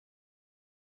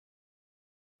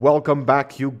Welcome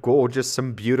back, you gorgeous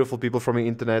and beautiful people from the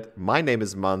internet. My name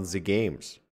is Manzi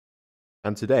Games.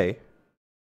 And today,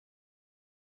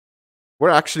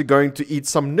 we're actually going to eat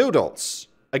some noodles.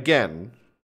 Again,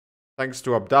 thanks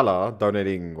to Abdallah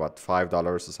donating, what, $5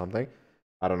 or something?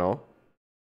 I don't know.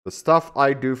 The stuff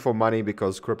I do for money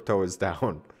because crypto is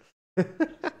down.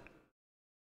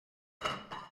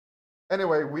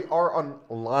 Anyway, we are on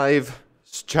live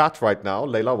chat right now.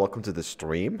 Layla, welcome to the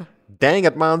stream. Dang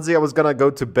it, Manzi, I was gonna go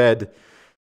to bed.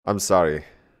 I'm sorry.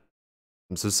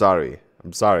 I'm so sorry.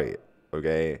 I'm sorry.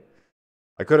 Okay.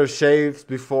 I could have shaved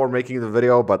before making the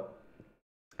video, but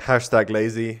hashtag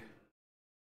lazy.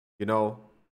 You know.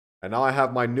 And now I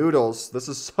have my noodles. This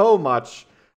is so much.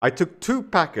 I took 2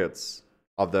 packets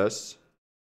of this.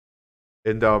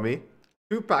 Indomie.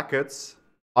 2 packets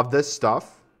of this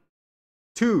stuff.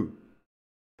 2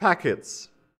 packets.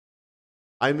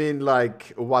 I mean,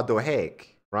 like, what the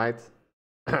heck, right?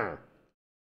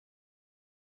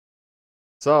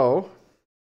 So,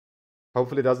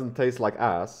 hopefully it doesn't taste like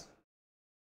ass.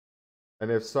 And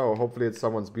if so, hopefully it's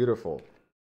someone's beautiful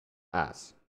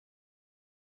ass.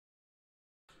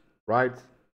 Right?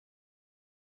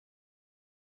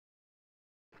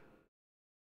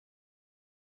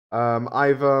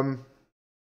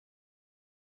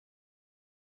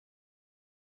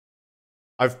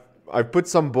 I've put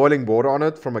some boiling water on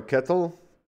it from a kettle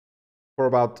for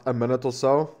about a minute or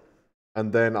so,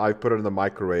 and then I put it in the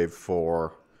microwave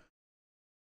for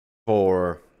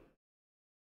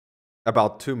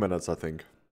about 2 minutes, I think.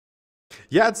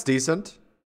 Yeah, it's decent.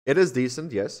 It is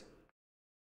decent, yes.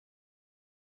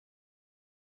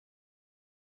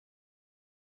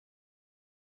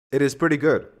 It is pretty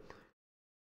good.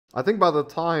 I think by the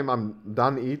time I'm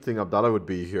done eating, Abdallah would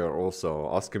be here also,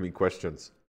 asking me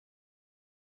questions.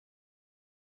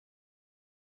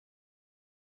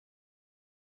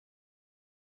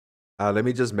 Let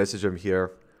me just message him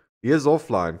here. He is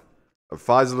offline.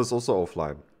 Faisal is also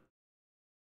offline.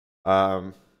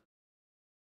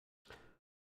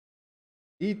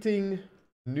 Eating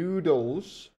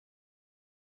noodles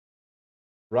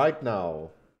right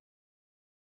now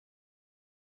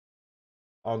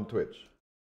on Twitch.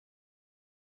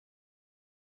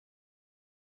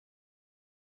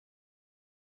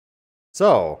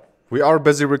 So, we are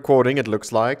busy recording, it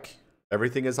looks like.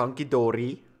 Everything is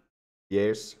hunky-dory.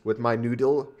 Yes, with my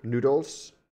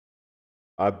noodles.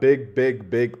 A big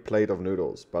plate of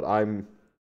noodles, but I'm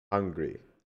hungry.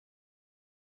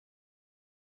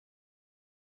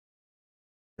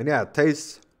 And yeah, it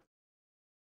tastes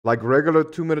like regular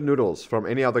 2-minute noodles from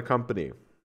any other company,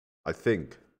 I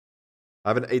think.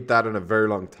 I haven't ate that in a very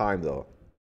long time, though.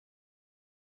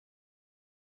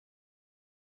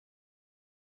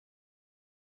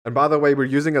 And by the way, we're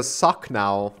using a sock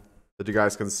now that you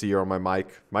guys can see here on my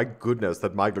mic. My goodness,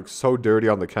 that mic looks so dirty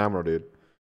on the camera, dude.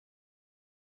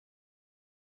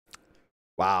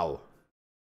 Wow.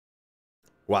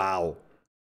 Wow.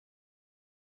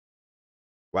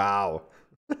 Wow.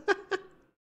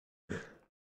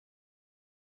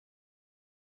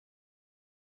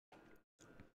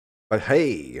 But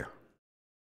hey.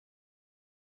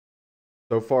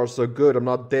 So far, so good. I'm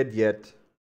not dead yet.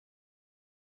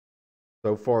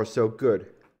 So far, so good.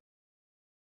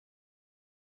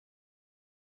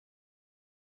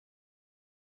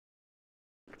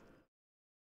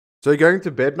 So you're going to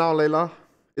bed now, Layla?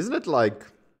 Isn't it like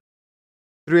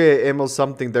 3 a.m. or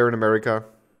something there in America?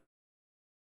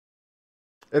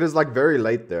 It is like very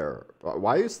late there.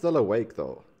 Why are you still awake,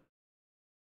 though?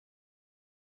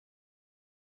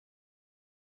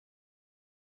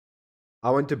 I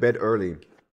went to bed early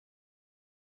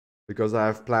because I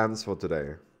have plans for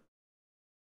today.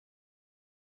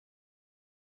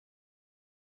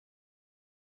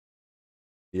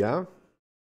 Yeah?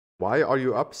 Why are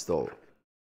you up still?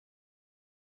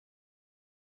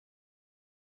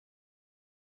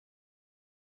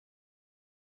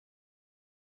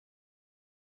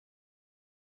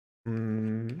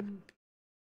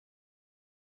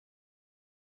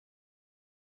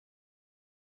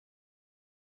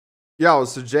 Yo,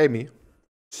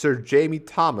 Sir Jamie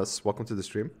Thomas, welcome to the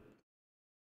stream.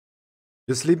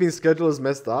 Your sleeping schedule is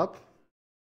messed up?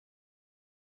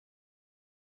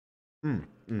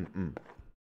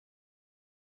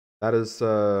 That is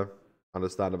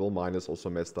understandable. Mine is also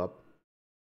messed up.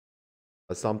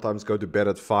 I sometimes go to bed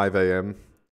at 5 a.m.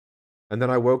 and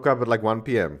then I woke up at like 1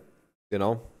 p.m., you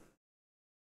know?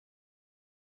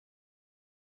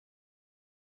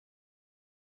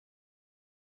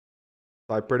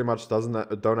 I pretty much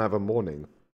don't have a morning.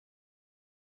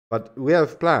 But we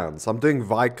have plans. I'm doing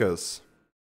Vicus.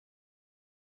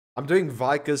 I'm doing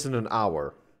Vicus in an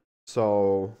hour.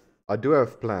 So I do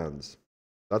have plans.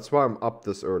 That's why I'm up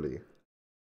this early.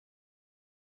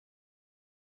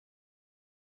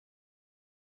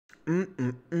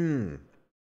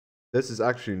 This is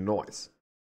actually nice.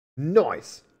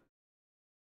 Nice.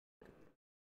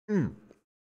 I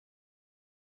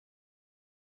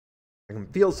can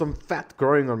feel some fat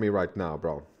growing on me right now,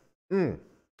 bro. The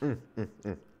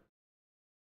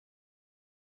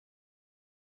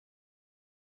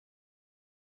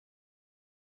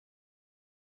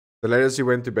latest you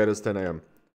went to bed is 10 a.m.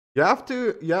 You have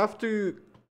to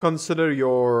consider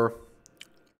your,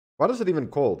 what is it even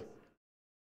called?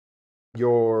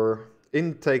 Your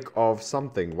intake of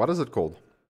something. What is it called?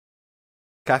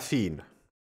 Caffeine.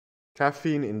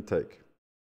 Caffeine intake.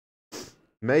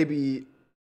 Maybe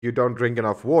you don't drink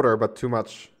enough water, but too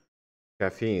much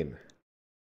caffeine.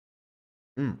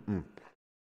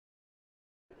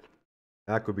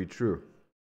 That could be true.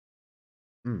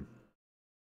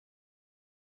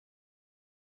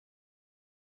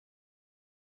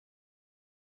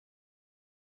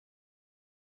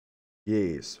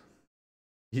 Yes.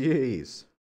 Yes.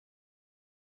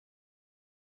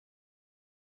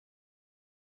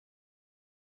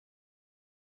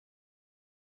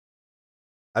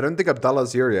 I don't think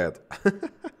Abdallah's here yet.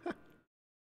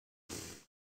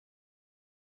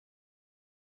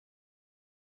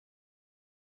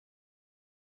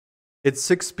 It's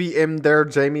 6 p.m. there,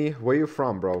 Jamie. Where you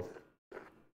from, bro?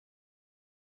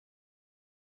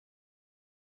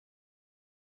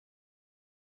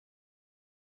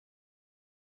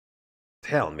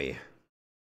 Tell me.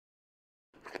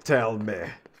 Tell me.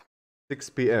 6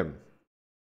 p.m.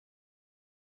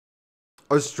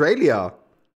 Australia.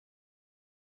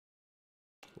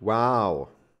 Wow.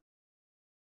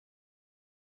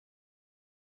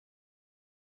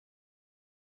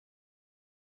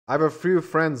 I have a few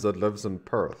friends that lives in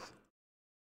Perth.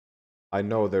 I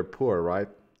know they're poor, right?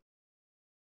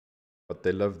 But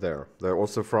they live there. They're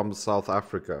also from South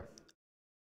Africa.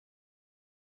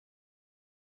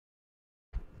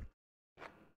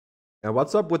 And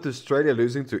what's up with Australia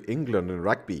losing to England in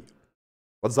rugby?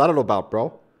 What's that all about,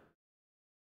 bro?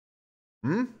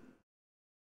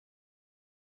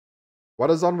 What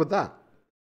is on with that?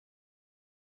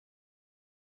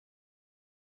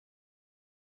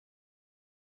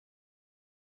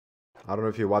 I don't know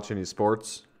if you watch any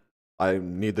sports.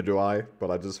 Neither do I,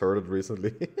 but I just heard it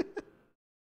recently.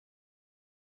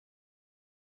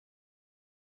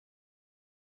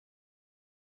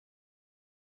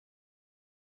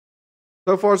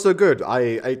 So far, so good.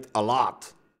 I ate a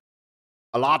lot.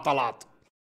 A lot.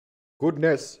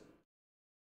 Goodness.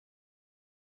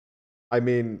 I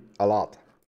mean, a lot.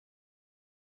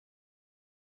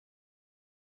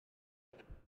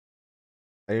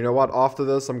 And you know what? After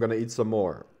this, I'm gonna eat some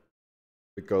more.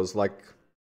 Because, like,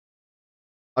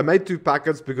 I made 2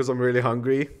 packets because I'm really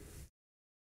hungry.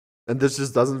 And this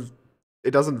just doesn't,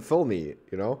 it doesn't fill me,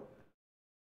 you know?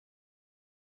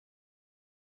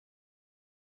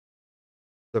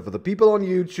 So for the people on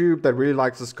YouTube that really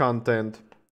likes this content,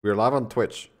 we're live on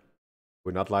Twitch.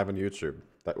 We're not live on YouTube.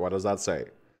 What does that say?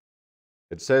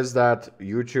 It says that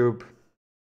YouTube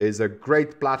is a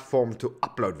great platform to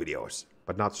upload videos,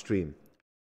 but not stream.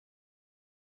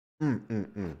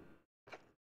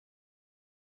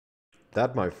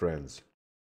 That, my friends,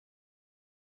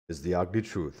 is the ugly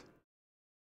truth.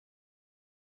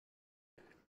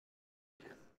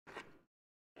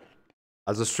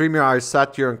 As a streamer, I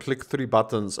sat here and clicked 3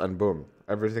 buttons and boom,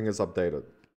 everything is updated.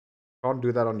 Can't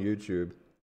do that on YouTube.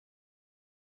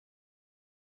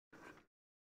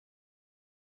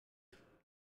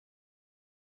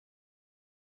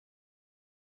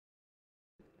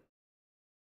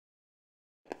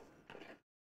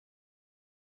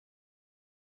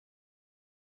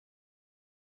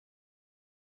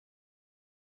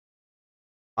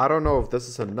 I don't know if this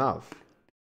is enough.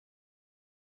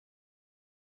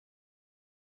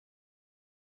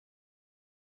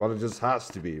 But it just has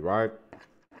to be, right?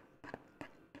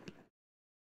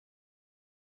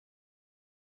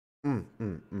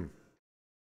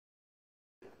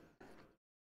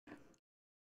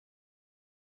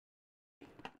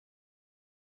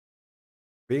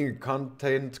 Being a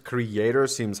content creator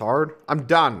seems hard. I'm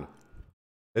done.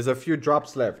 There's a few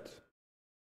drops left.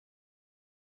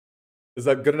 Is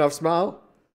that good enough smile?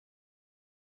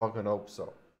 Fucking hope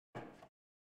so.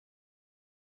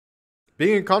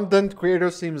 Being a content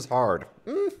creator seems hard.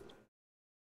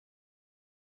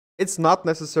 It's not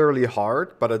necessarily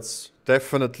hard, but it's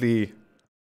definitely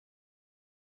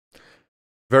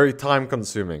very time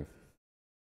consuming.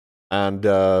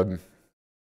 And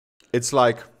it's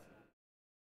like,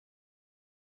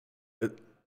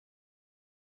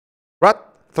 right?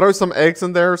 Throw some eggs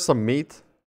in there, some meat.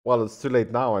 Well, it's too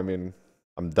late now. I mean,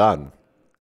 I'm done.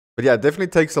 But yeah, it definitely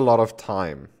takes a lot of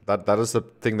time. That is the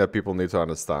thing that people need to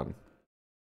understand.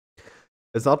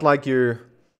 It's not like you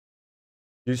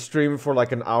stream for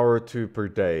like an hour or two per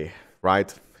day,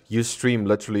 right? You stream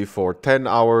literally for 10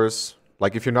 hours.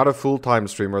 Like if you're not a full-time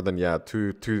streamer, then yeah,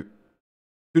 2 to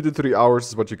 3 hours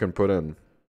is what you can put in.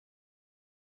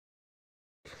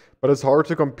 But it's hard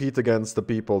to compete against the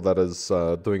people that is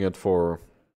doing it for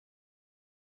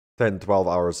 10, 12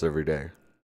 hours every day.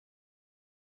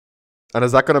 And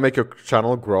is that going to make your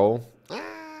channel grow?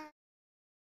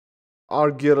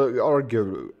 Arguably,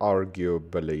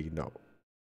 no.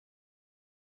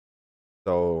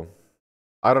 So,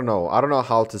 I don't know. I don't know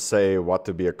how to say what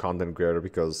to be a content creator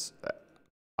because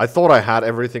I thought I had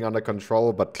everything under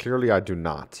control, but clearly I do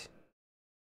not.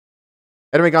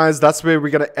 Anyway, guys, that's where we're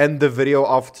going to end the video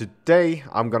of today.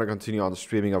 I'm going to continue on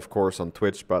streaming, of course, on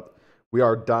Twitch, but we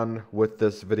are done with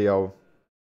this video.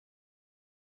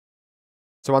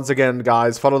 So once again,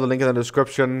 guys, follow the link in the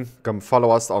description. Come follow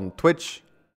us on Twitch.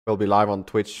 We'll be live on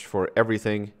Twitch for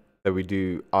everything that we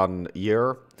do on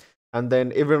year. And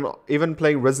then even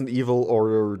playing Resident Evil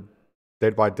or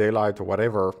Dead by Daylight or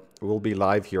whatever, we'll be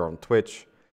live here on Twitch.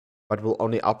 But we'll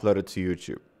only upload it to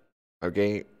YouTube.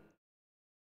 Okay?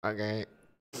 Okay.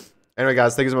 Anyway,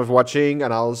 guys, thank you so much for watching,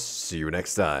 and I'll see you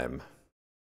next time.